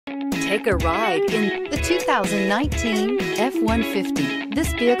Take a ride in the 2019 F-150.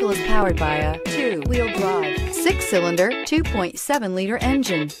 This vehicle is powered by a two-wheel drive, 6-cylinder, 2.7-liter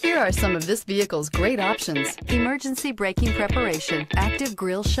engine. Here are some of this vehicle's great options: emergency braking preparation, active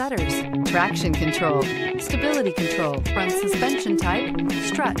grille shutters, traction control, stability control, front suspension type,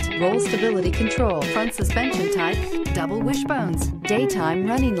 strut, roll stability control, front suspension type, double wishbones, daytime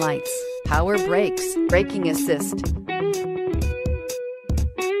running lights, power brakes, braking assist.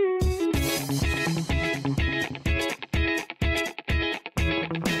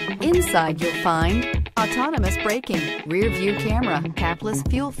 Inside you'll find autonomous braking, rear view camera, capless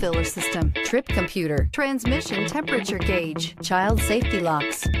fuel filler system, trip computer, transmission temperature gauge, child safety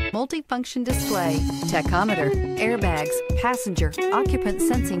locks, multifunction display, tachometer, airbags, passenger, occupant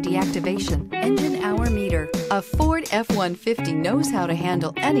sensing deactivation, engine hour meter. A Ford F-150 knows how to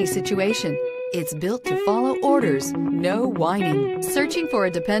handle any situation. It's built to follow orders, no whining. Searching for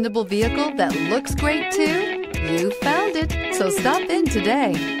a dependable vehicle that looks great too? You found it, so stop in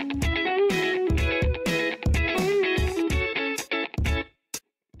today.